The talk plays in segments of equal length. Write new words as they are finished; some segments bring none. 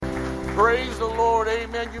Praise the Lord.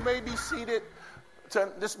 Amen. You may be seated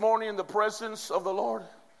this morning in the presence of the Lord.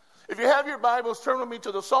 If you have your Bibles, turn with me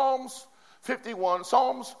to the Psalms 51.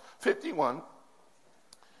 Psalms 51.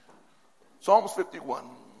 Psalms 51.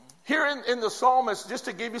 Here in the psalmist, just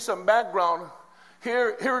to give you some background,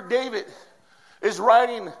 here David is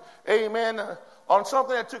writing, amen, on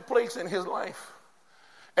something that took place in his life.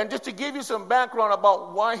 And just to give you some background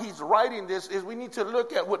about why he's writing this, is we need to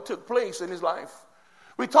look at what took place in his life.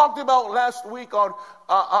 We talked about last week on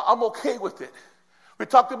I'm okay with it. We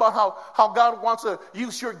talked about how God wants to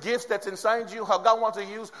use your gifts that's inside you, how God wants to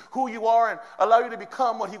use who you are and allow you to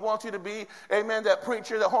become what he wants you to be. Amen. That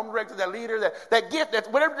preacher, that home director, that leader, that gift,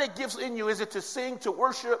 that whatever that gift's in you, is it to sing, to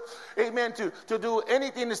worship, amen, to do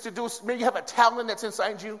anything is to do. Maybe you have a talent that's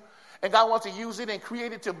inside you and God wants to use it and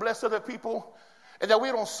create it to bless other people. And that we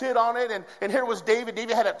don't sit on it. And here was David.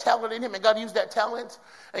 David had a talent in him, and God used that talent.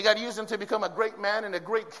 And God used him to become a great man and a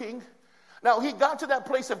great king. Now, he got to that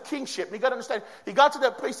place of kingship. And you got to understand, he got to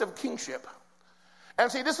that place of kingship.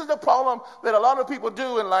 And see, this is the problem that a lot of people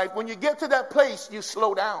do in life. When you get to that place, you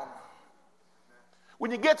slow down.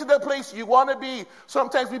 When you get to that place, you want to be,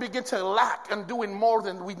 sometimes we begin to lack and doing more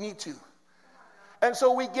than we need to. And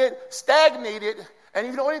so we get stagnated. And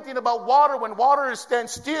if you know anything about water, when water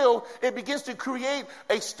stands still, it begins to create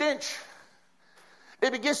a stench.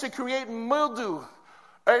 It begins to create mildew.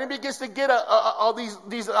 And it begins to get all these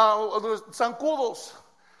zancudos.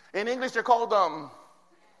 In English, they're called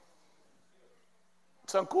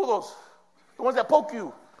zancudos. The ones that poke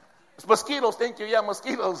you. It's mosquitoes, thank you. Yeah,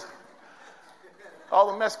 mosquitoes.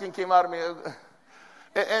 All the Mexican came out of me.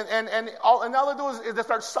 And all they do is they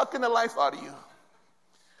start sucking the life out of you.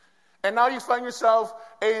 And now you find yourself,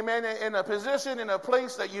 amen, in a position, in a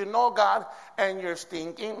place that you know God, and you're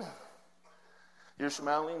stinking, you're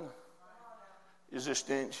smelling, there's a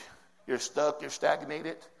stench, you're stuck, you're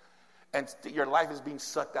stagnated, and your life is being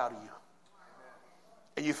sucked out of you.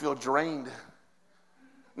 And you feel drained.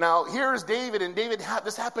 Now, here's David, and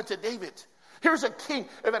this happened to David. Here's a king.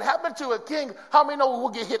 If it happened to a king, how many know we'll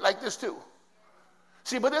get hit like this too?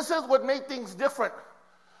 See, but this is what made things different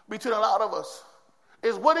between a lot of us.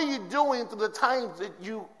 Is what are you doing through the times that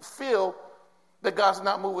you feel that God's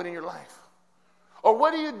not moving in your life? Or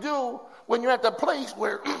what do you do when you're at the place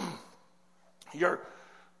where you're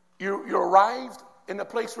arrived in a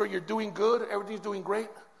place where you're doing good, everything's doing great,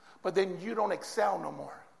 but then you don't excel no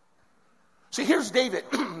more? See, here's David.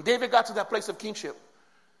 David got to that place of kingship.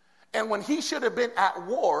 And when he should have been at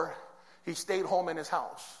war, he stayed home in his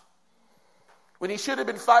house. When he should have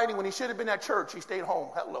been fighting, when he should have been at church, he stayed home.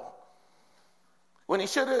 Hello. When he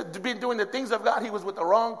should have been doing the things of God, he was with the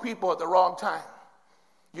wrong people at the wrong time.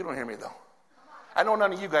 You don't hear me, though. I know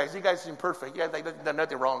none of you guys. You guys seem perfect. You guys done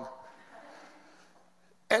nothing wrong.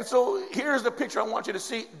 And so here's the picture I want you to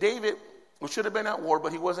see. David should have been at war,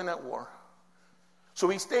 but he wasn't at war. So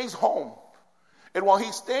he stays home. And while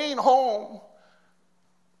he's staying home,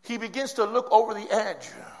 he begins to look over the edge.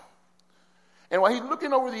 And while he's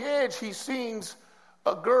looking over the edge, he sees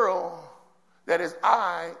a girl that his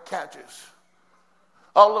eye catches.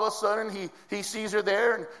 All of a sudden, he sees her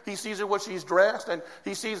there, and he sees her what she's dressed, and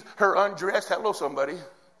he sees her undressed. Hello, somebody.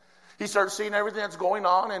 He starts seeing everything that's going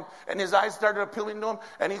on, and his eyes started appealing to him,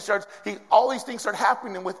 and all these things start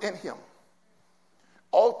happening within him.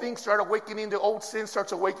 All things start awakening. The old sin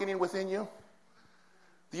starts awakening within you.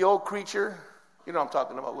 The old creature. You know what I'm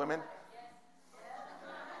talking about, women.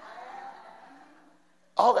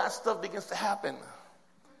 All that stuff begins to happen.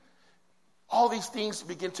 All these things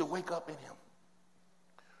begin to wake up in him.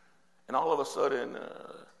 And all of a sudden,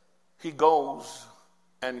 he goes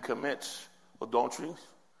and commits adultery.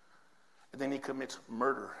 And then he commits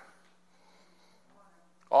murder.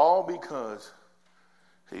 All because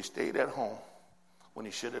he stayed at home when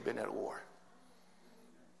he should have been at war.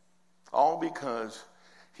 All because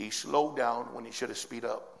he slowed down when he should have speed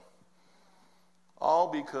up. All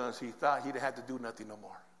because he thought he didn't have to do nothing no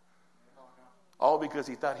more. All because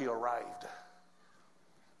he thought he arrived.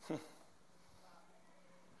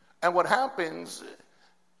 And what happens,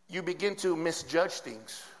 you begin to misjudge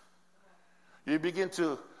things. You begin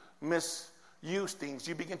to misuse things.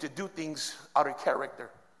 You begin to do things out of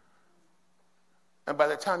character. And by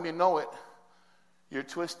the time you know it, you're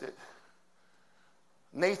twisted.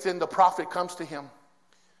 Nathan, the prophet, comes to him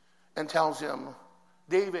and tells him,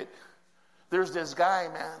 David, there's this guy,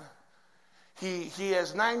 man. He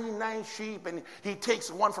has 99 sheep, and he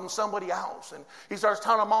takes one from somebody else. And he starts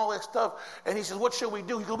telling him all this stuff. And he says, what should we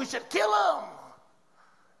do? He goes, we should kill him.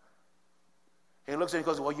 He looks at him and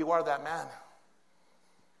goes, well, you are that man.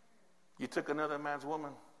 You took another man's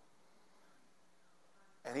woman.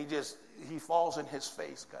 And he falls in his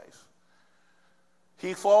face, guys.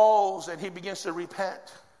 he falls and he begins to repent.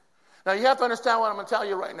 Now you have to understand what I'm going to tell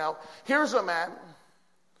you right now. Here's a man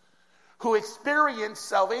who experienced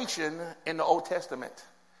salvation in the Old Testament,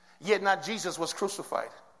 yet not Jesus was crucified.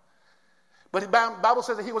 But the Bible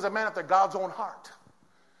says that he was a man after God's own heart.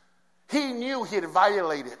 He knew he had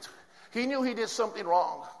violated. He knew he did something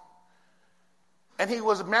wrong. And he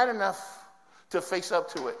was man enough to face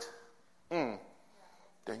up to it.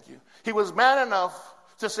 Thank you. He was man enough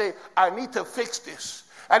to say, I need to fix this.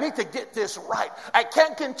 I need to get this right. I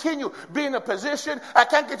can't continue being in a position. I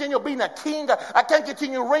can't continue being a king. I can't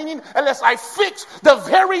continue reigning unless I fix the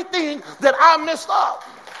very thing that I messed up.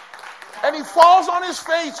 And he falls on his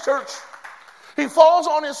face, church. He falls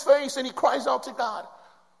on his face and he cries out to God.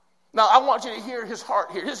 Now, I want you to hear his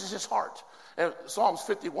heart here. This is his heart. And Psalms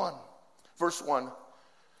 51, verse 1.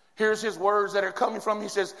 Here's his words that are coming from him. He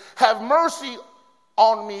says, have mercy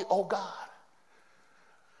on me, O God,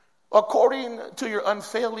 according to your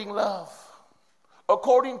unfailing love,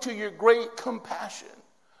 according to your great compassion.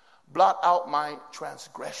 Blot out my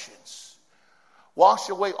transgressions. Wash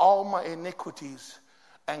away all my iniquities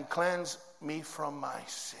and cleanse me from my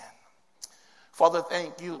sin. Father,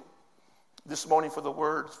 thank you this morning for the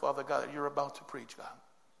words, Father God, that you're about to preach, God.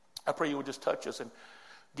 I pray you would just touch us and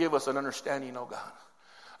give us an understanding, oh God.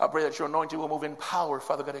 I pray that your anointing will move in power,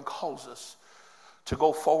 Father God, and cause us to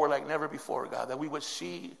go forward like never before, God, that we would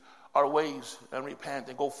see our ways and repent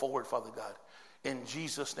and go forward, Father God. In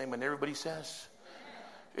Jesus' name, and everybody says,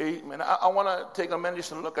 amen. I want to take a minute just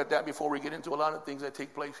to look at that before we get into a lot of things that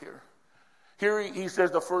take place here. Here he says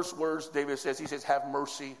the first words David says, he says, have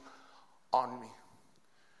mercy on me.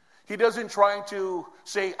 He doesn't try to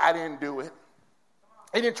say, I didn't do it.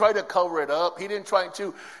 He didn't try to cover it up. He didn't try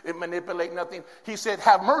to manipulate nothing. He said,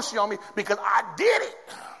 have mercy on me because I did it.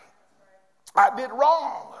 I did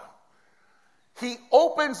wrong. He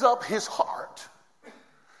opens up his heart.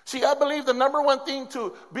 See, I believe the number one thing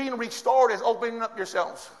to being restored is opening up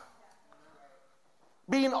yourselves.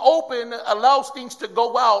 Being open allows things to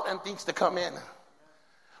go out and things to come in.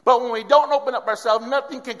 But when we don't open up ourselves,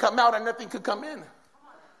 nothing can come out and nothing can come in.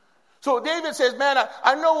 So David says, man,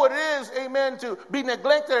 I know what it is, amen, to be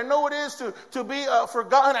neglected. I know what it is to be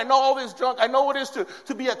forgotten. I know all this junk. I know what it is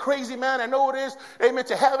to be a crazy man. I know what it is, amen,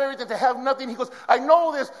 to have everything, to have nothing. He goes, I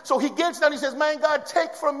know this. So he gets down. He says, man, God,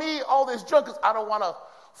 take from me all this junk because I don't want to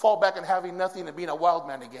fall back and having nothing and being a wild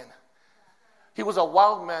man again. He was a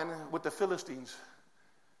wild man with the Philistines.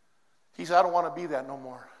 He said, I don't want to be that no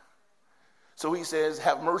more. So he says,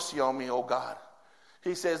 have mercy on me, O God.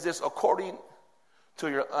 He says this, according to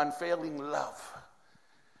your unfailing love.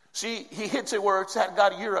 See, he hits it where it's at,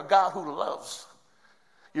 God, you're a God who loves.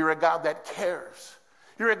 You're a God that cares.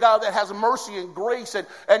 You're a God that has mercy and grace,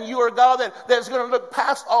 and you're a God that's going to look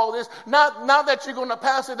past all this. Not that you're going to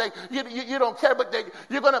pass it, that you don't care, but that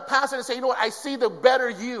you're going to pass it and say, you know what, I see the better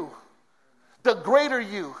you, the greater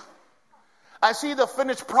you. I see the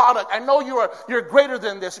finished product. I know you're greater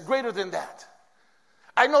than this, greater than that.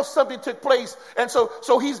 I know something took place, and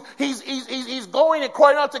so he's going and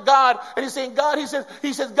crying out to God, and he's saying, God, he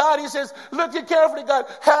says, look at carefully, God,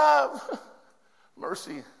 have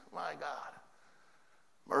mercy, my God,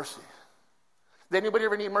 mercy. Did anybody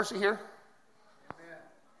ever need mercy here? Amen.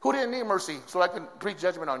 Who didn't need mercy so I can preach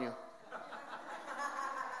judgment on you?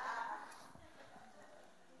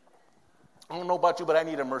 I don't know about you, but I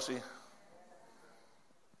need a mercy.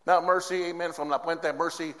 Not mercy, amen, from La Puente,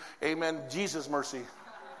 mercy, amen, Jesus mercy.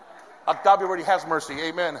 Octavio already has mercy,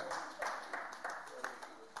 amen.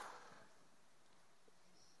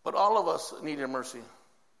 But all of us needed mercy.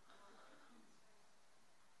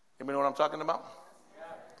 Anybody know what I'm talking about?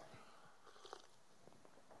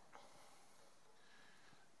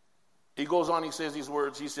 He goes on, he says these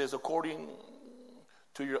words, he says, according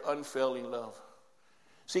to your unfailing love.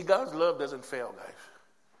 See, God's love doesn't fail, guys.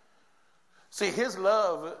 See, his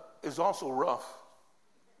love is also rough.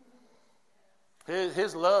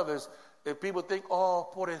 His love is, if people think, oh,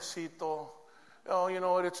 pobrecito, oh, you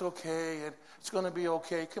know what, it's okay, and it's going to be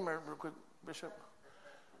okay. Come here real quick, Bishop.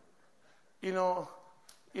 You know,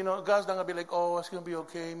 God's not going to be like, oh, it's going to be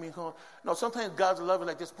okay, mijo. No, sometimes God's love is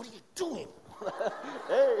like this. What are you doing?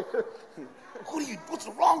 Hey, what's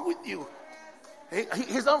wrong with you?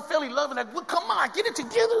 His unfailing love is like, well, come on, get it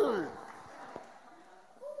together.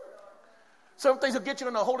 Some things will get you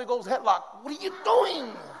in a Holy Ghost headlock. What are you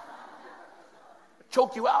doing?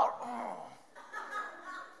 Choke you out. Oh.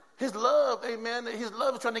 His love, amen. His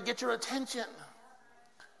love is trying to get your attention.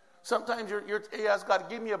 Sometimes you ask God,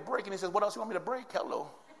 give me a break. And he says, what else do you want me to break? Hello.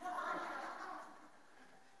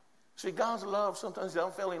 See, God's love, sometimes the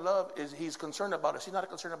unfailing love, is he's concerned about us. He's not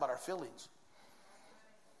concerned about our feelings.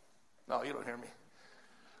 No, you don't hear me.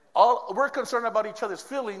 We're concerned about each other's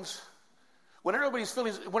feelings when everybody's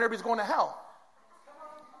going to hell.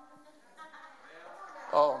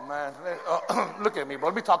 Oh, man. Look at me, bro.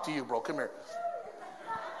 Let me talk to you, bro. Come here.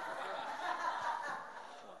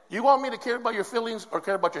 You want me to care about your feelings or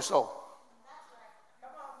care about your soul?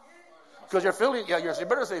 Because your feelings, you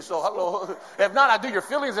better say soul. Hello. If not, I do your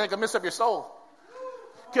feelings and it can mess up your soul.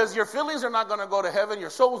 Because your feelings are not going to go to heaven. Your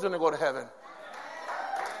soul's going to go to heaven.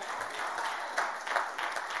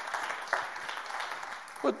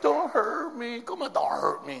 But don't hurt me. Come on, don't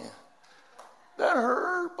hurt me. That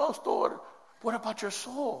hurt, Pastor. What about your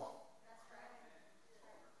soul?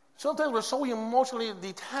 Sometimes we're so emotionally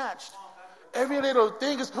detached. Every little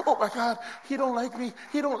thing is, oh my God, he don't like me.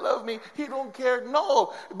 He don't love me. He don't care.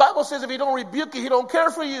 No. The Bible says if he don't rebuke you, he don't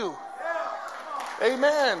care for you.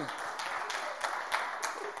 Amen.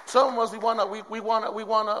 Some of us, we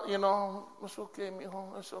wanna, you know, it's okay,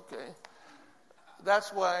 mijo, it's okay.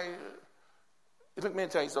 That's why, let me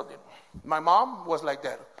tell you something. My mom was like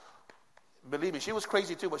that. Believe me, she was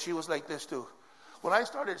crazy too, but she was like this too. When I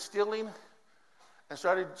started stealing and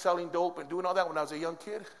started selling dope and doing all that when I was a young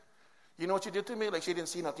kid, you know what she did to me? Like she didn't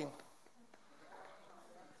see nothing.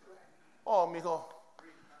 Oh, mijo.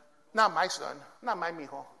 Not my son. Not my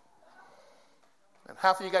mijo. And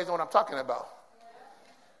half of you guys know what I'm talking about.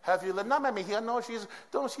 Half of you, not my mija. No,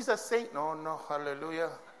 she's a saint. No, hallelujah.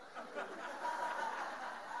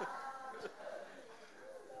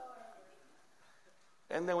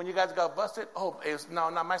 And then when you guys got busted,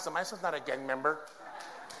 not my son. My son's not a gang member.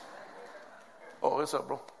 Oh, what's up,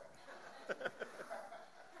 bro?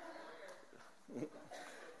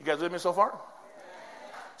 You guys with me so far?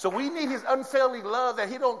 So we need his unfailing love that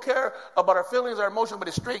he don't care about our feelings, our emotions, but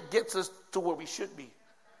it straight gets us to where we should be.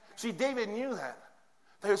 See, David knew that.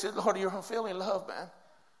 David said, Lord, your unfailing love, man.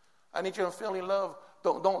 I need your unfailing love.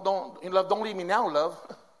 Don't leave me now, love.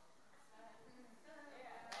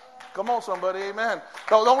 Come on, somebody, amen.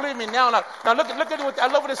 Don't leave me now. Now look at what I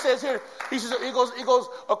love what it says here. He goes,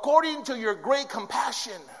 according to your great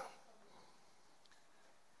compassion.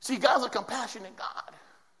 See, God's a compassionate God.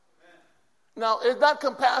 Now, it's not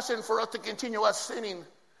compassion for us to continue us sinning,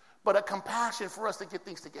 but a compassion for us to get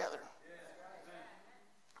things together.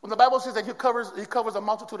 When the Bible says that he covers a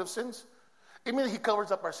multitude of sins, it means he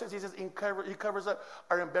covers up our sins. He says he covers up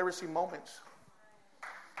our embarrassing moments.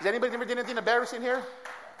 Has anybody ever done anything embarrassing here?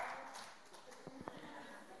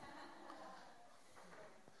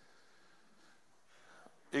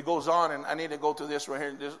 It goes on, and I need to go to this right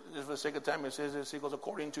here. Just for the sake of time, it says this. He goes,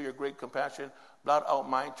 according to your great compassion, blot out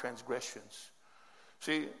my transgressions.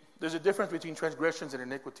 See, there's a difference between transgressions and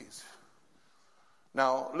iniquities.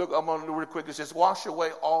 Now, look, I'm going to do real quick. It says, wash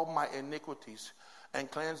away all my iniquities and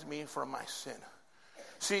cleanse me from my sin.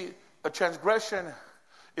 See, a transgression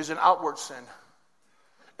is an outward sin.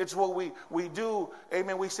 It's what we do,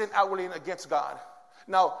 amen, we sin outwardly against God.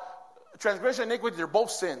 Now, transgression and iniquity, they're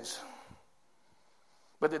both sins.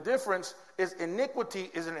 But the difference is iniquity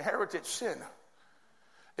is an inherited sin.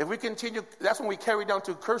 If we continue, that's when we carry down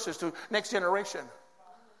to curses to next generation.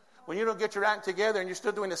 When you don't get your act together and you're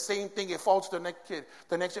still doing the same thing, it falls to the next kid.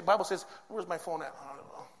 The Bible says, where's my phone at? I don't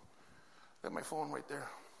know. I have my phone right there.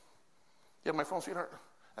 You have my phone, sweetheart?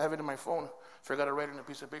 I have it in my phone. Forgot to write it on a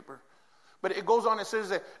piece of paper. But it goes on, it says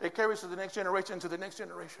that it carries to the next generation, to the next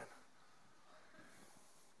generation.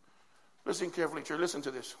 Listen carefully, church. Listen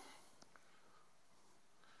to this.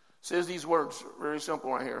 It says these words, very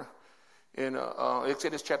simple right here, in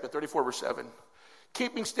Exodus chapter 34, verse 7.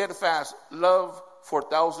 Keeping steadfast love for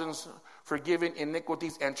thousands, forgiving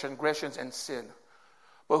iniquities and transgressions and sin.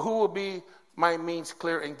 But who will be my means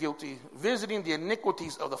clear and guilty, visiting the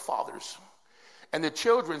iniquities of the fathers, and the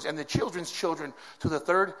children's children to the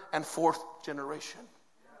third and fourth generation.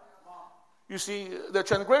 You see, the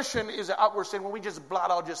transgression is an outward sin when we just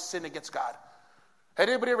blot out just sin against God. Had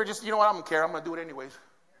anybody ever just, you know what, I don't care, I'm going to do it anyways.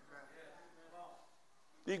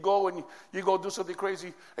 You go and you go do something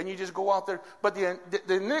crazy and you just go out there. But the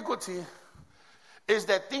iniquity is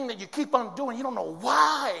that thing that you keep on doing. You don't know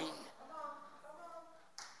why.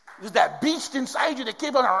 There's that beast inside you that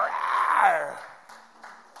keeps on. Rawr.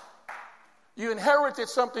 You inherited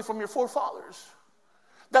something from your forefathers.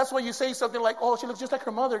 That's why you say something like, oh, she looks just like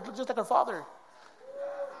her mother, just like her father.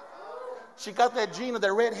 She got that gene of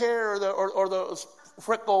the red hair or the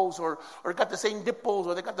freckles or got the same dimples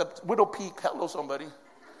or they got the widow peak. Hello, somebody.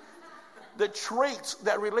 The traits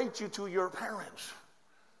that relate you to your parents.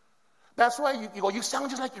 That's why you go, you sound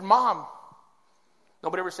just like your mom.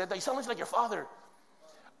 Nobody ever said that. You sound just like your father.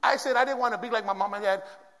 I said I didn't want to be like my mom and dad.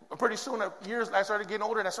 Pretty soon, years I started getting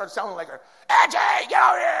older and I started sounding like her. AJ, get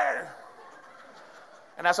over here.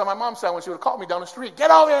 And that's how my mom sounded when she would call me down the street.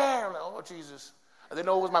 Get over here. I'm like, oh, Jesus. I didn't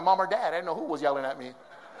know it was my mom or dad. I didn't know who was yelling at me.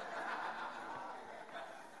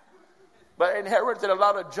 But I inherited a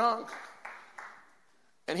lot of junk.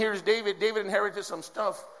 And here's David. David inherited some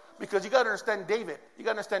stuff. Because you got to understand David. You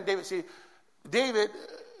got to understand David. See, David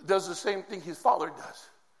does the same thing his father does.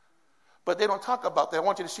 But they don't talk about that. I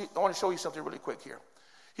want to show you something really quick here.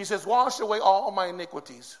 He says, wash away all my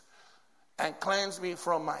iniquities and cleanse me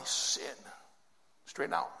from my sin.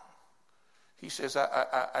 Straight out. He says,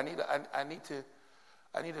 I need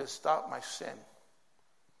to stop my sin.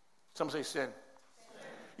 Some say sin.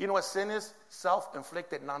 You know what sin is?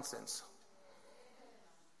 Self-inflicted nonsense.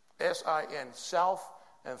 S-I-N.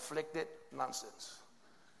 Self-inflicted nonsense.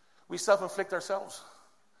 We self-inflict ourselves.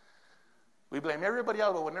 We blame everybody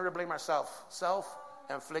else, but we never blame ourselves.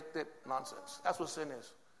 Self-inflicted nonsense. That's what sin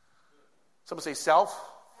is. Somebody say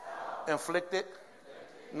self-inflicted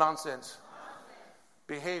nonsense.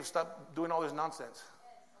 Behave. Stop doing all this nonsense.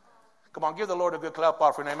 Come on, give the Lord a good clap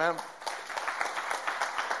offering. Amen.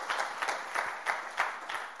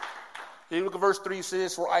 You look at verse 3,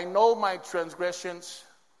 says, for I know my transgressions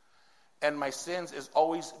and my sins is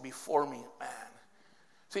always before me. Man.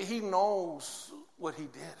 See, he knows what he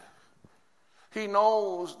did. He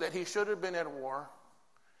knows that he should have been at war.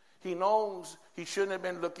 He knows he shouldn't have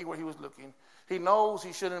been looking where he was looking. He knows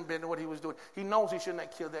he shouldn't have been what he was doing. He knows he shouldn't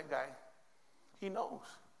have killed that guy. He knows.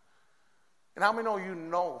 And how many know you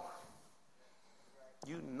know?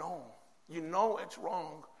 You know. You know it's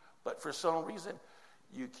wrong, but for some reason,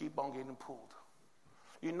 you keep on getting pulled.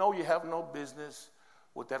 You know you have no business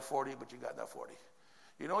with that 40, but you got that 40.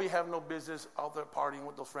 You know you have no business out there partying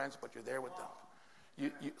with those friends, but you're there with them.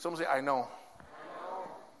 Someone say, I know.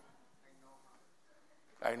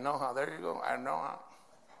 I know how. There you go. I know how.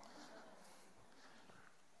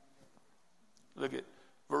 Look at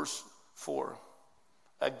verse 4.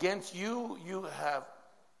 Against you, you have,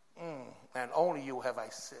 and only you have I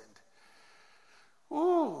sinned.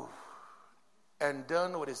 Ooh. And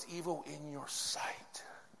done what is evil in your sight.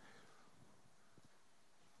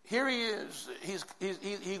 Here he is.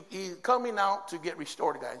 He's coming out to get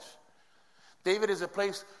restored, guys. David is a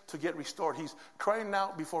place to get restored. He's crying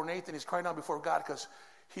out before Nathan. He's crying out before God because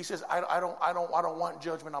he says, I don't want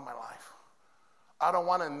judgment on my life. I don't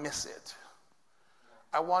want to miss it.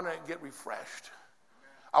 I want to get refreshed.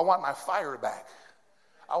 I want my fire back.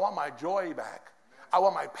 I want my joy back. I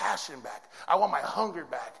want my passion back. I want my hunger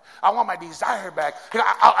back. I want my desire back.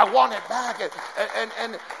 I want it back.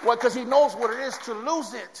 And because he knows what it is to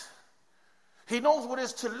lose it. He knows what it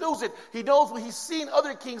is to lose it. He knows when he's seen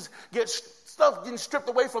other kings get stuff getting stripped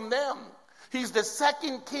away from them. He's the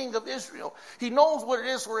second king of Israel. He knows what it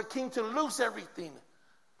is for a king to lose everything.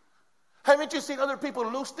 Haven't you seen other people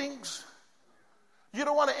lose things? You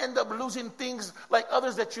don't want to end up losing things like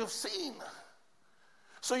others that you've seen.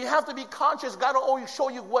 So you have to be conscious. God will always show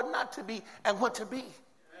you what not to be and what to be.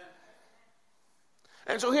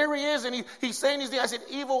 And so here he is, and he's saying these things. I said,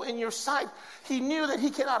 evil in your sight. He knew that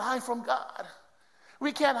he cannot hide from God.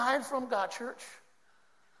 We can't hide from God, church.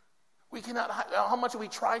 We cannot hide. How much we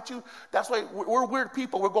try to. That's why we're weird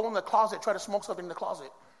people. We're going in the closet, try to smoke something in the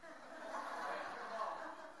closet.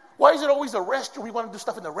 Why is it always a restroom? We want to do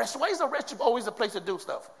stuff in the restroom. Why is the restroom always a place to do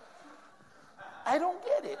stuff? I don't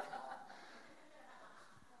get it.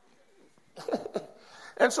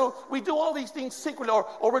 And so we do all these things secretly,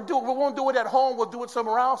 or we won't do it at home. We'll do it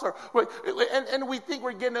somewhere else, and we think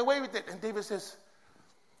we're getting away with it. And David says,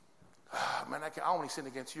 "Man, I only sin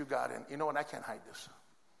against you, God, and you know what? I can't hide this.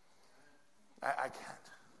 I can't."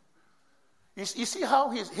 You see how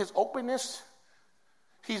his openness?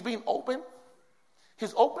 He's being open.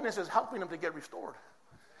 His openness is helping him to get restored.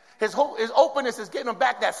 His openness is getting him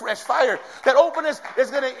back that fresh fire. That openness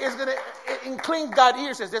is gonna incline God's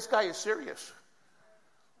ears. Says this guy is serious.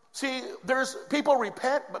 See, there's people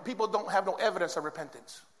repent, but people don't have no evidence of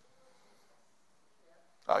repentance.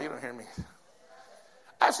 Oh, you don't hear me.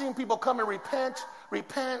 I've seen people come and repent,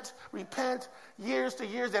 years to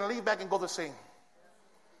years, and leave back and go the same.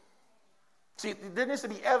 See, there needs to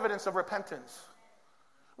be evidence of repentance.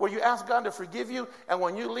 Where you ask God to forgive you, and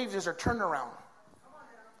when you leave, there's a turnaround.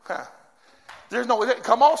 Huh.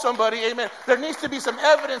 Come on, somebody, amen. There needs to be some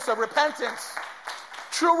evidence of repentance.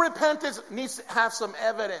 True repentance needs to have some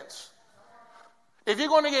evidence. If you're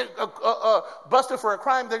going to get busted for a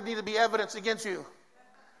crime, there needs to be evidence against you.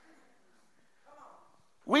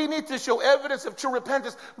 We need to show evidence of true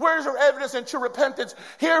repentance. Where's our evidence in true repentance?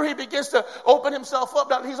 Here he begins to open himself up.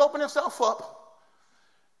 Now, he's opened himself up.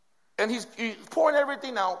 And he's pouring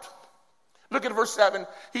everything out. Look at verse 7.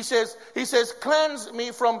 He says, cleanse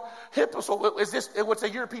me from hyssop. So what's a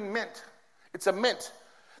European mint? It's a mint.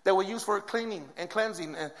 that we use for cleaning and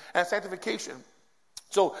cleansing and sanctification.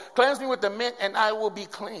 So cleanse me with the mint and I will be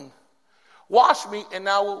clean. Wash me and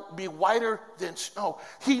I will be whiter than snow.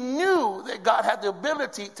 He knew that God had the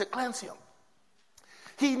ability to cleanse him.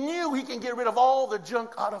 He knew he can get rid of all the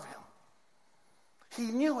junk out of him. He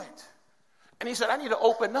knew it. And he said, I need to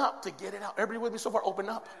open up to get it out. Everybody with me so far? Open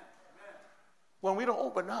up. When we don't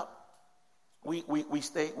open up, we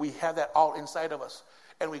have that all inside of us.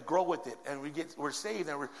 And we grow with it. And we're saved.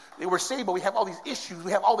 And we're saved, but we have all these issues.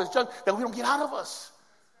 We have all this junk that we don't get out of us.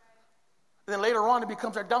 And then later on, it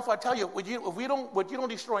becomes our downfall. I tell you, what you don't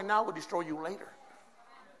destroy now will destroy you later.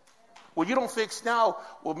 What you don't fix now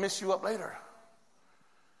will mess you up later.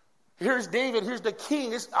 Here's David. Here's the king.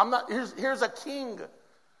 Here's a king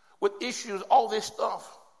with issues, all this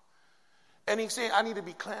stuff. And he's saying, I need to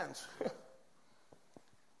be cleansed.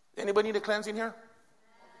 Anybody need a cleansing here?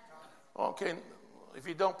 Okay. If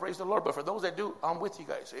you don't, praise the Lord. But for those that do, I'm with you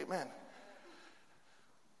guys. Amen.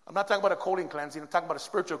 I'm not talking about a colon cleansing. I'm talking about a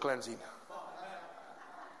spiritual cleansing.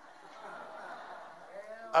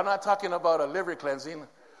 I'm not talking about a liver cleansing.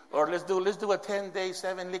 Or let's do a 10-day,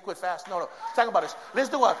 7 liquid fast. No. Talking about this. Let's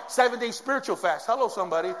do a 7-day spiritual fast. Hello,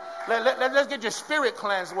 somebody. Let's get your spirit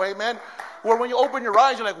cleansed, way, man. Where when you open your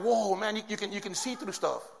eyes, you're like, whoa, man, you can see through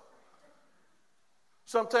stuff.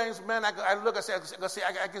 Sometimes, man, I look,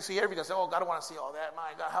 I can see everything. I say, oh, God, I don't want to see all that. My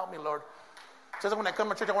God, help me, Lord. Says when I come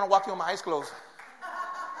to church, I want to walk in with my eyes closed.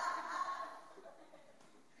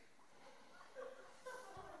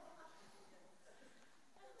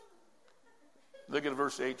 Look at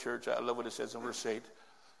verse 8, church. I love what it says in verse 8.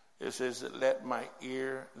 It says, let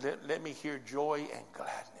me hear joy and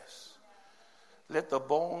gladness. Let the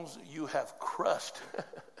bones you have crushed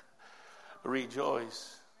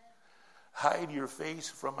rejoice. Hide your face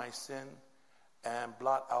from my sin and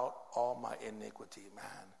blot out all my iniquity, man.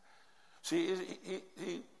 See,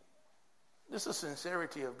 this is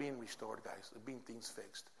sincerity of being restored, guys, of being things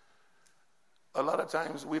fixed. A lot of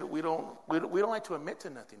times we don't like to admit to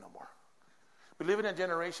nothing no more. We live in a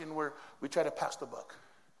generation where we try to pass the buck.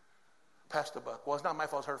 Pass the buck. Well, it's not my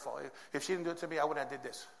fault, it's her fault. If she didn't do it to me, I wouldn't have did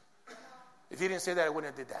this. If he didn't say that, I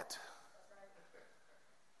wouldn't have did that.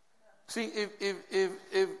 See,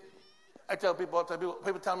 if I tell people all the time,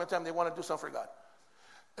 people tell me all the time they want to do something for God.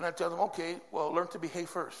 And I tell them, okay, well, learn to behave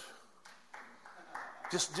first.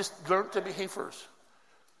 Just learn to behave first.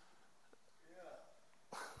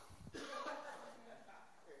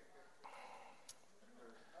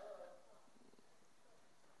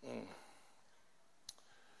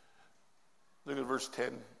 Look at verse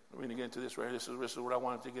 10. We're going to get into this right here. This is what I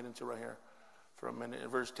wanted to get into right here for a minute. In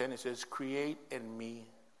verse 10, it says, create in me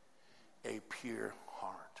a pure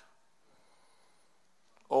heart,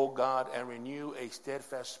 O God, and renew a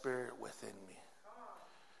steadfast spirit within me.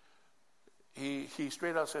 He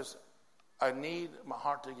straight out says, I need my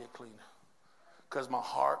heart to get clean because my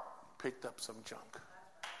heart picked up some junk.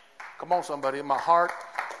 Come on, somebody. My heart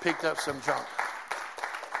picked up some junk.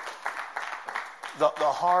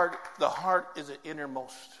 The heart is the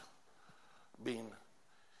innermost being.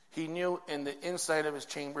 He knew in the inside of his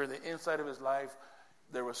chamber, the inside of his life,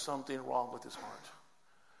 there was something wrong with his heart.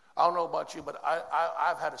 I don't know about you, but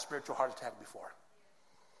I've had a spiritual heart attack before.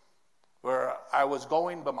 Where I was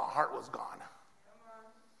going, but my heart was gone.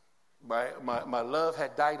 My love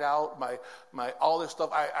had died out. My all this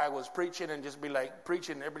stuff. I was preaching and just be like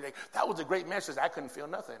preaching every day. That was a great message. I couldn't feel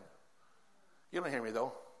nothing. You don't hear me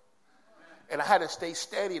though. And I had to stay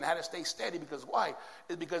steady, because why?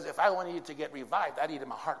 It's because if I wanted it to get revived, I needed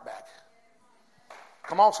my heart back.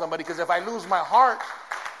 Come on, somebody, because if I lose my heart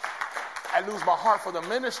for the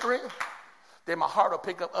ministry, then my heart will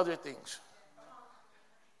pick up other things.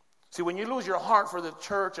 See, when you lose your heart for the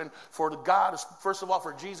church and for the God, first of all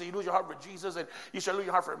for Jesus, you lose your heart for Jesus, and you start losing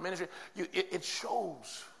your heart for ministry, it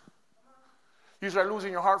shows. You start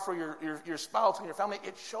losing your heart for your spouse and your family,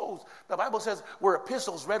 it shows. The Bible says we're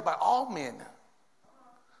epistles read by all men.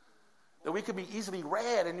 That we could be easily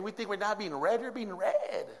read, and we think we're not being read, you're being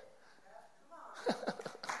read.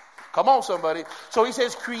 Come on, somebody. So he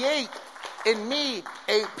says, create in me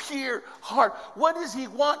a pure heart. What does he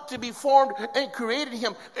want to be formed and created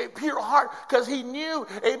him? A pure heart. Because he knew,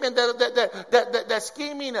 amen, that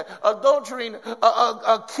scheming, adultering,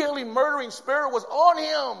 killing, murdering spirit was on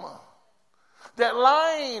him. That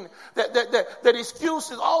lying, that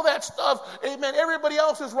excuses, all that stuff. Amen. Everybody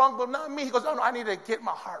else is wrong, but not me. He goes, no, I need to get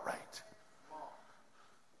my heart right.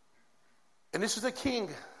 And this is a king.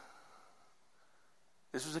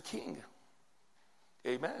 This is a king.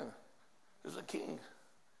 Amen. This is a king.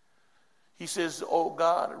 He says, oh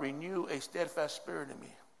God, renew a steadfast spirit in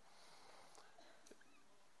me.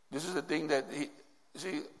 This is the thing that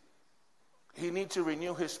See, he needs to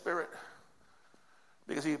renew his spirit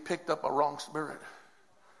because he picked up a wrong spirit.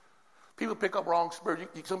 People pick up wrong spirit.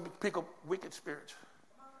 Some people pick up wicked spirits.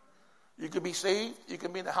 You can be saved. You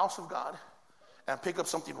can be in the house of God and pick up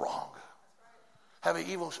something wrong. Have an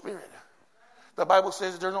evil spirit. The Bible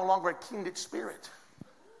says there's no longer a kindred spirit.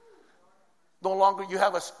 No longer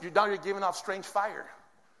you're giving off strange fire.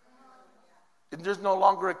 And there's no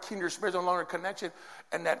longer a kindred spirit, no longer a connection.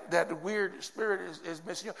 And that weird spirit is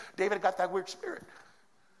missing you. David got that weird spirit.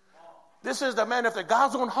 This is the man after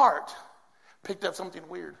God's own heart picked up something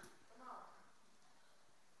weird.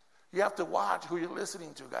 You have to watch who you're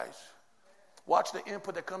listening to, guys. Watch the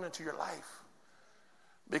input that comes into your life.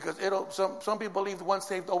 Because some people believe once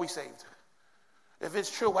saved, always saved. If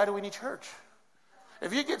it's true, why do we need church?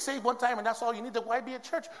 If you get saved one time and that's all you need, then why be at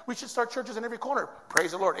church? We should start churches in every corner.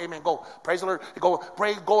 Praise the Lord. Amen. Go. Praise the Lord. Go.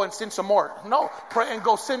 Pray. Go and sin some more. No. Pray and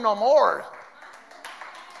go sin no more.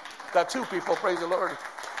 Got two people. Praise the Lord.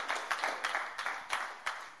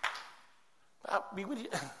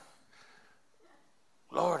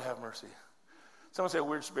 Lord have mercy. Someone said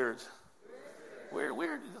weird spirits.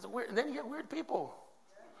 Weird. And then you get weird people.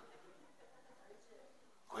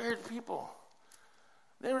 Weird people.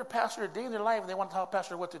 They never pastor a day in their life and they want to tell a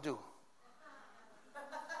pastor what to do.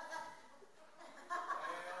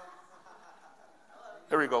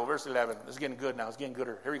 Here we go, verse 11. It's getting good now. It's getting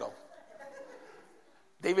gooder. Here we go.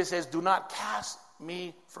 David says, do not cast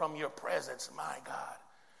me from your presence, my God,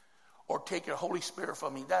 or take your Holy Spirit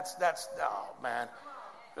from me. That's oh, man.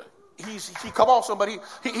 Come on, somebody.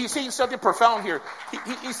 He's saying something profound here.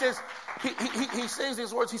 He says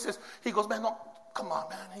these words. He goes, man, no, come on,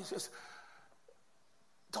 man. He says,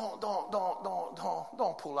 don't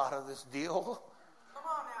pull out of this deal.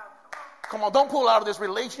 Come on, don't pull out of this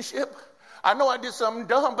relationship. I know I did something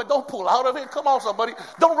dumb, but don't pull out of it. Come on, somebody.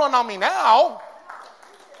 Don't run on me now.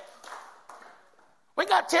 We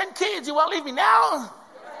got 10 kids. You want to leave me now?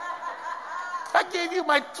 I gave you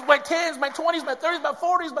my 10s, my 20s, my 30s, my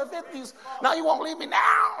 40s, my 50s. Now you won't leave me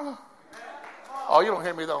now? Oh, you don't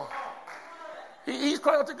hear me, though. He's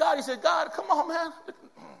crying out to God. He said, God, come on, man.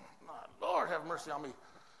 Lord, have mercy on me.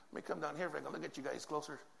 Let me come down here if I can look at you guys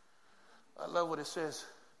closer. I love what it says.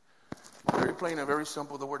 Very plain and very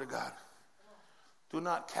simple, the word of God. Do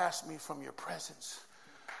not cast me from your presence.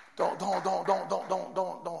 Don't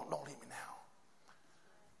leave me now.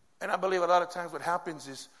 And I believe a lot of times what happens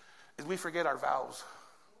is we forget our vows.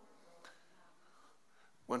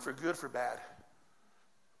 When for good, for bad,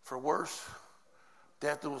 for worse,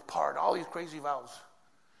 death do us part, all these crazy vows.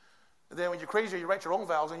 And then when you're crazy, you write your own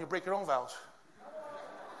vows and you break your own vows.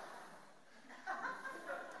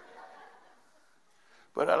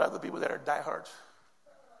 But I love the people that are diehards.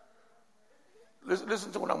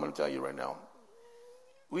 Listen to what I'm going to tell you right now.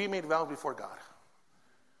 We made vows before God.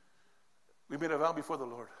 We made a vow before the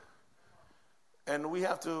Lord. And we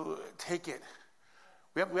have to take it.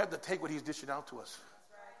 We have to take what he's dishing out to us.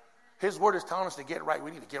 His word is telling us to get right.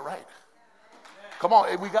 We need to get right. Come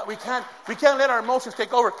on, we can't let our emotions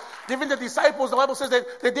take over. Even the disciples, the Bible says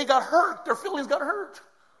that they got hurt. Their feelings got hurt.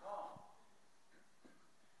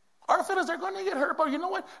 Our feelings are going to get hurt, but you know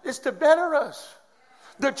what? It's to better us.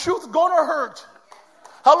 The truth's going to hurt.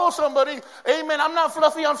 Hello, somebody. Amen. I'm not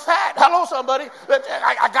fluffy, I'm fat. Hello, somebody.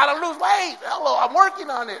 I got to lose weight. Hello, I'm working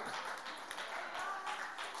on it.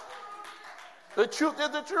 The truth is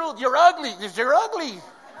the truth. You're ugly. You're ugly.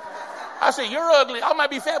 I say, you're ugly. I might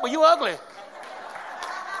be fat, but you're ugly.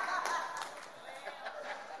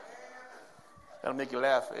 That'll make you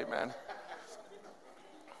laugh. Amen.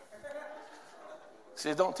 He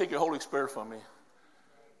says, don't take your Holy Spirit from me.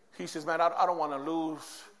 He says, man, I don't want to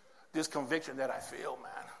lose this conviction that I feel,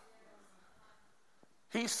 man.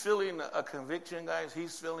 He's feeling a conviction, guys.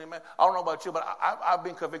 He's feeling, man. I don't know about you, but I've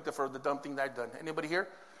been convicted for the dumb thing that I've done. Anybody here?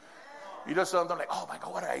 You know something like, oh, my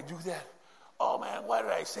God, why did I do that? Oh, man, why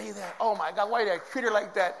did I say that? Oh, my God, why did I treat her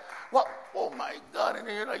like that? What? Oh, my God. And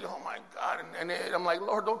then you're like, oh, my God. And then I'm like,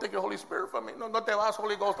 Lord, don't take your Holy Spirit from me. No te vas,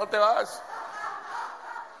 Holy Ghost, no te vas.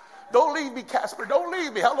 Don't leave me, Casper. Don't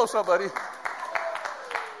leave me. Hello, somebody.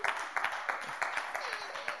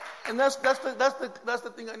 And that's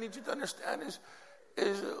the thing I need you to understand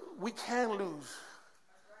is we can lose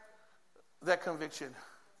that conviction.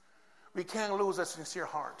 We can lose a sincere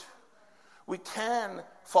heart. We can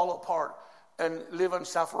fall apart and live in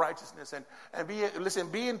self-righteousness and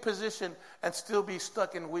be in position and still be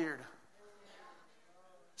stuck in weird.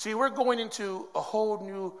 See, we're going into a whole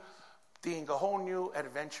new thing, a whole new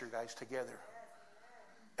adventure, guys, together.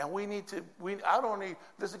 And we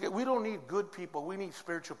don't need good people. We need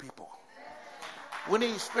spiritual people. We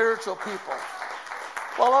need spiritual people.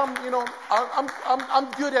 Well,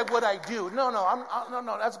 I'm good at what I do.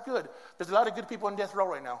 No, that's good. There's a lot of good people on death row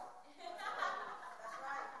right now.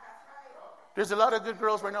 There's a lot of good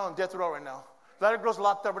girls right now on death row right now. A lot of girls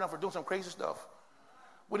locked up right now for doing some crazy stuff.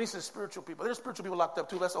 We need some spiritual people. There's spiritual people locked up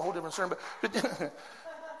too. That's a whole different sermon, but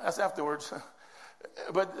that's afterwards.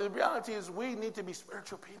 But the reality is we need to be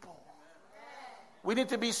spiritual people. We need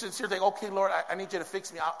to be sincere. Like, okay, Lord, I need you to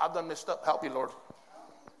fix me. I've done messed up. Help me, Lord.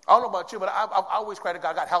 I don't know about you, but I always cry to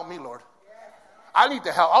God, God, help me, Lord. I need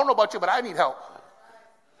the help. I don't know about you, but I need help.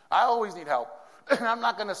 I always need help. And I'm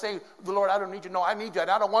not going to say, Lord, I don't need you. No, I need you. And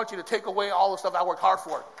I don't want you to take away all the stuff I worked hard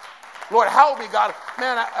for. Lord, help me, God.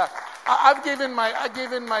 Man, I've given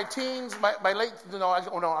my teens, my late,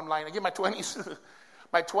 I'm lying. I give my 20s,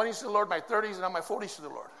 my 20s to the Lord, my 30s, and now my 40s to the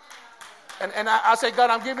Lord. And I say, God,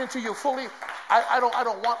 I'm giving it to you fully. I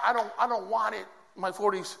don't want it, my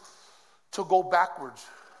 40s, to go backwards.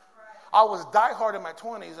 I was diehard in my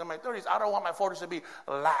 20s and my 30s. I don't want my 40s to be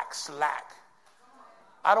slack.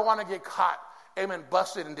 I don't want to get caught, amen,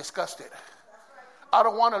 busted and disgusted. I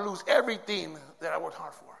don't want to lose everything that I worked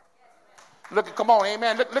hard for. Come on,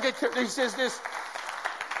 amen. Look at, he says this.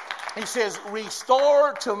 He says,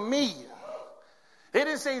 restore to me. He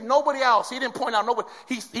didn't say nobody else. He didn't point out nobody.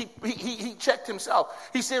 He checked himself.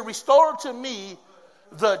 He said, restore to me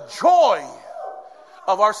the joy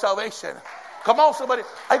of our salvation. Come on, somebody.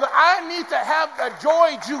 I need to have the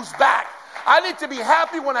joy juice back. I need to be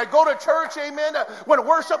happy when I go to church, amen. When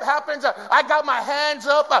worship happens, I got my hands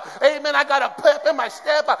up, amen. I got a pep in my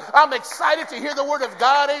step. I'm excited to hear the word of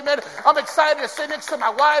God, amen. I'm excited to sit next to my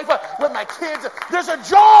wife with my kids. There's a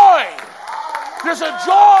joy. There's a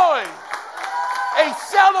joy. A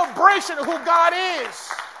celebration of who God is.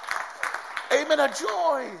 Amen, a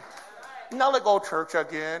joy. Now let's go church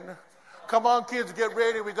again. Come on, kids, get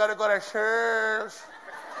ready. We got to go to church.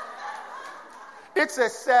 It's a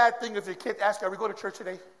sad thing if your kid asks, are we going to church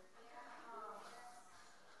today?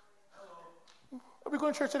 Are we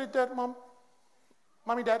going to church today, Dad, Mom?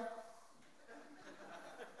 Mommy, Dad?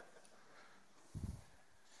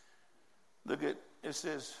 Look at it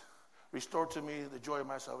says, restore to me the joy of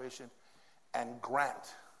my salvation and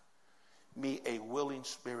grant me a willing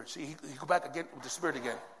spirit. See, he go back again with the spirit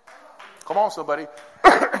again. Come on, somebody.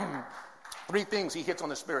 3 things he hits on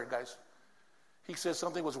the spirit, guys. He says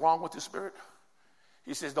something was wrong with the spirit.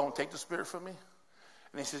 He says, don't take the spirit from me.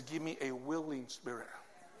 And he says, give me a willing spirit.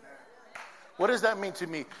 What does that mean to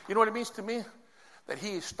me? You know what it means to me? That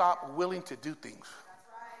he stopped willing to do things.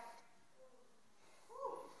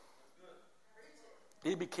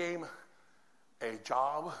 It became a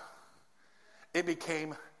job. It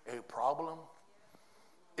became a problem.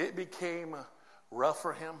 It became rough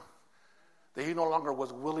for him. That he no longer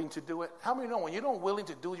was willing to do it. How many know when you're not willing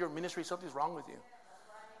to do your ministry, something's wrong with you?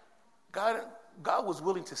 God was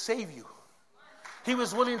willing to save you. He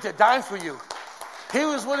was willing to die for you. He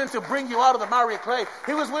was willing to bring you out of the miry clay.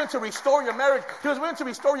 He was willing to restore your marriage. He was willing to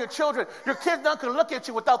restore your children. Your kids not going to look at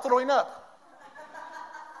you without throwing up.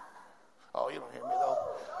 Oh, you don't hear me though.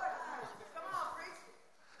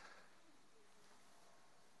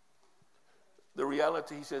 The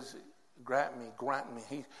reality, he says, grant me.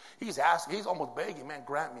 He's asking, he's almost begging, man,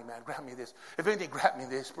 grant me this. If anything, grant me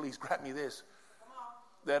this, please, grant me this.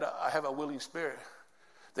 That I have a willing spirit.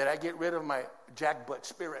 That I get rid of my jackbutt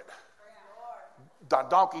spirit. The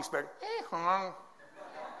donkey spirit.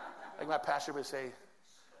 Like my pastor would say,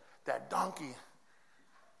 that donkey,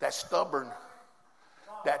 that stubborn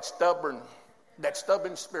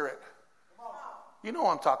spirit. You know who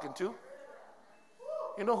I'm talking to.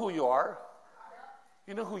 You know who you are.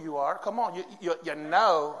 You know who you are. Come on, you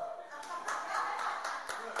know.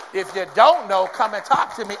 If you don't know, come and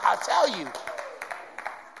talk to me. I'll tell you.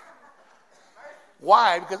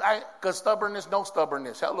 Why? Because stubbornness, no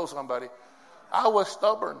stubbornness. Hello, somebody. I was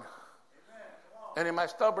stubborn. And in my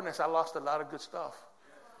stubbornness, I lost a lot of good stuff.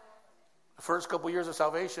 The first couple years of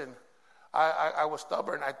salvation, I was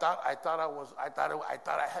stubborn. I thought I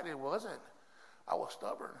had it. Wasn't. I was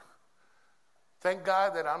stubborn. Thank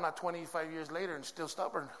God that I'm not 25 years later and still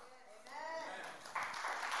stubborn.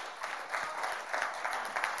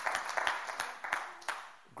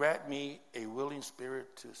 Grant me a willing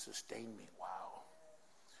spirit to sustain me. Wow.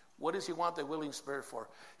 What does he want the willing spirit for?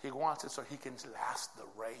 He wants it so he can last the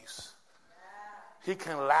race. He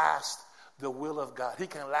can last the will of God. He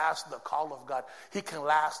can last the call of God. He can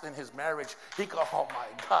last in his marriage. Oh my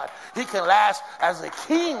God. He can last as a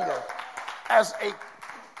king.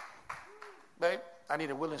 Babe, I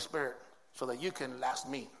need a willing spirit so that you can last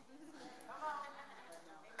me.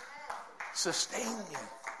 Sustain me.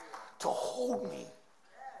 To hold me.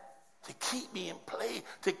 to keep me in play,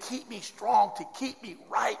 to keep me strong, to keep me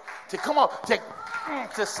right, to come on,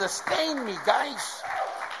 to sustain me, guys.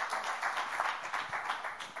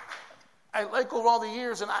 I like over all the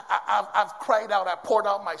years, and I've cried out. I poured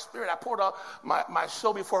out my spirit. I poured out my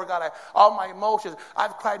soul before God. All my emotions.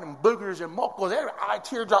 I've cried in boogers and mocos. I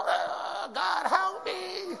tears out. God, help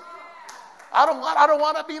me. I don't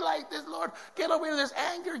want to be like this, Lord. Get rid of this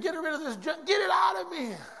anger. Get rid of this junk. Get it out of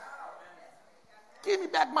me. Give me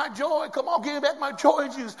back my joy. Come on, give me back my joy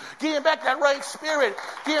juice. Give me back that right spirit.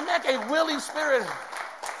 Give me back a willing spirit.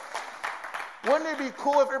 Wouldn't it be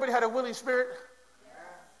cool if everybody had a willing spirit?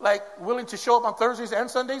 Like willing to show up on Thursdays and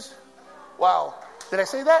Sundays? Wow. Did I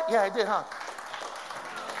say that? Yeah, I did, huh?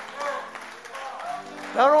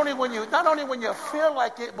 Not only when you feel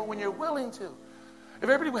like it, but when you're willing to. If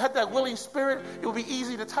everybody had that willing spirit, it would be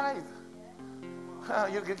easy to tithe.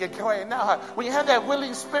 You get quiet now. Huh? When you have that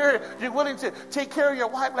willing spirit, you're willing to take care of your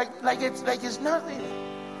wife like it's nothing.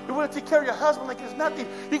 You're willing to take care of your husband like it's nothing.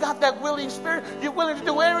 You got that willing spirit. You're willing to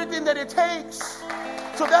do everything that it takes.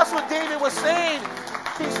 So that's what David was saying.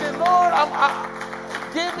 He said, Lord,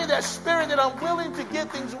 give me that spirit that I'm willing to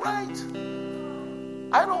get things right.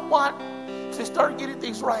 I don't want to start getting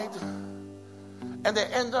things right and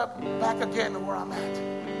then end up back again where I'm at.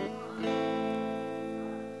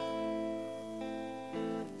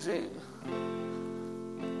 See,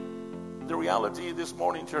 the reality this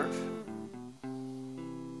morning, church,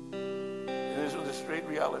 and this is the straight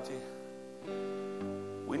reality,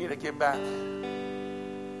 we need to get back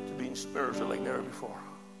to being spiritual like never before.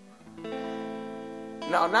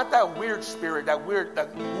 Now, not that weird spirit, that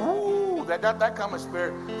kind of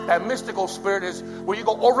spirit, that mystical spirit is where you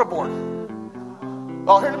go overboard.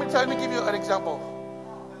 Oh, here, let me give you an example.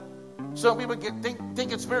 Some people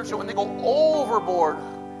think it's spiritual and they go overboard,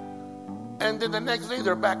 and then the next day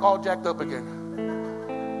they're back all jacked up again.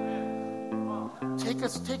 Take a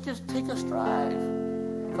stride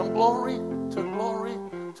from glory to glory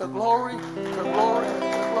to glory to glory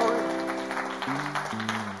to glory.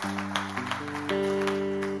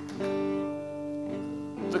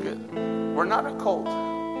 Look at, we're not a cult.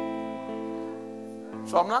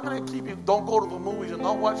 So I'm not going to keep you, don't go to the movies and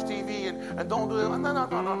don't watch TV and don't do it.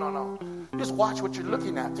 No. Just watch what you're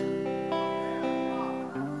looking at.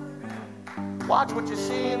 Watch what you're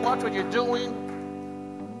seeing, watch what you're doing.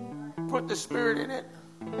 Put the Spirit in it.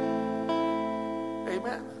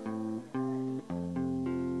 Amen.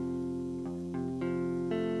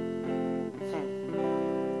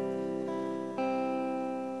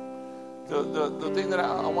 The thing that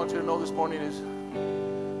I want you to know this morning is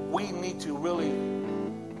we need to really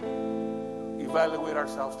evaluate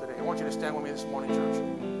ourselves today. I want you to stand with me this morning, church.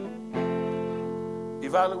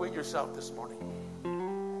 Evaluate yourself this morning.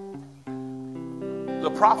 The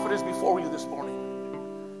prophet is before you this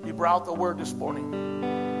morning. He brought the word this morning.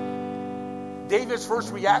 David's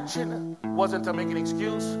first reaction wasn't to make an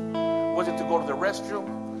excuse, wasn't to go to the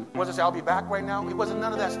restroom, wasn't to say, I'll be back right now. It wasn't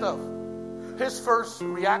none of that stuff. His first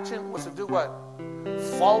reaction was to do what?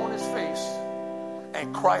 Fall on his face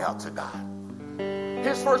and cry out to God.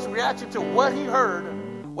 His first reaction to what he heard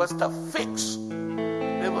was to fix.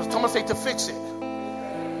 It was, someone say, to fix it.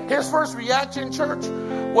 His first reaction, church,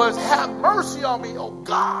 was have mercy on me, oh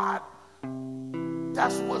God.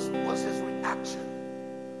 That was his reaction.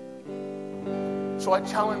 So I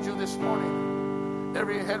challenge you this morning.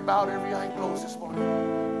 Every head bowed, every eye closed this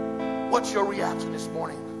morning. What's your reaction this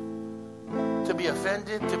morning? To be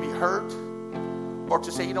offended, to be hurt, or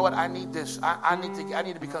to say, you know what, I need this. I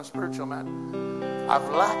need to become spiritual, man. I've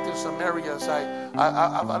lacked in some areas.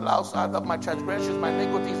 I've allowed my transgressions, my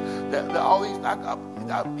iniquities, all these.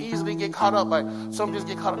 I easily get caught up by some. Just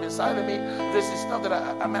get caught up inside of me. This is stuff that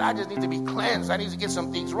I just need to be cleansed. I need to get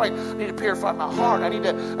some things right. I need to purify my heart. I need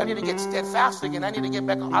to get steadfast again. I need to get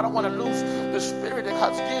back. I don't want to lose the spirit that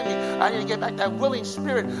God's given me. I need to get back that willing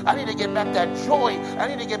spirit. I need to get back that joy. I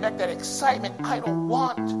need to get back that excitement. I don't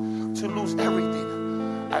want to lose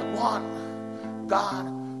everything. I want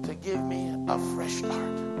God to give me a fresh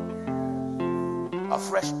start, a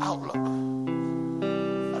fresh outlook,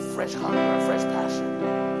 a fresh hunger, a fresh passion.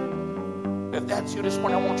 If that's you this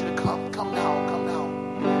morning, I want you to come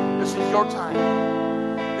now. This is your time.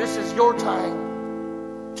 This is your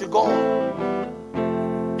time to go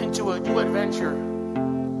into a new adventure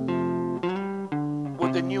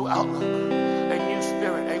with a new outlook, a new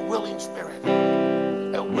spirit, a willing spirit,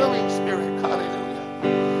 a willing spirit. Hallelujah.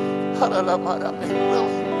 A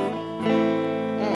willing.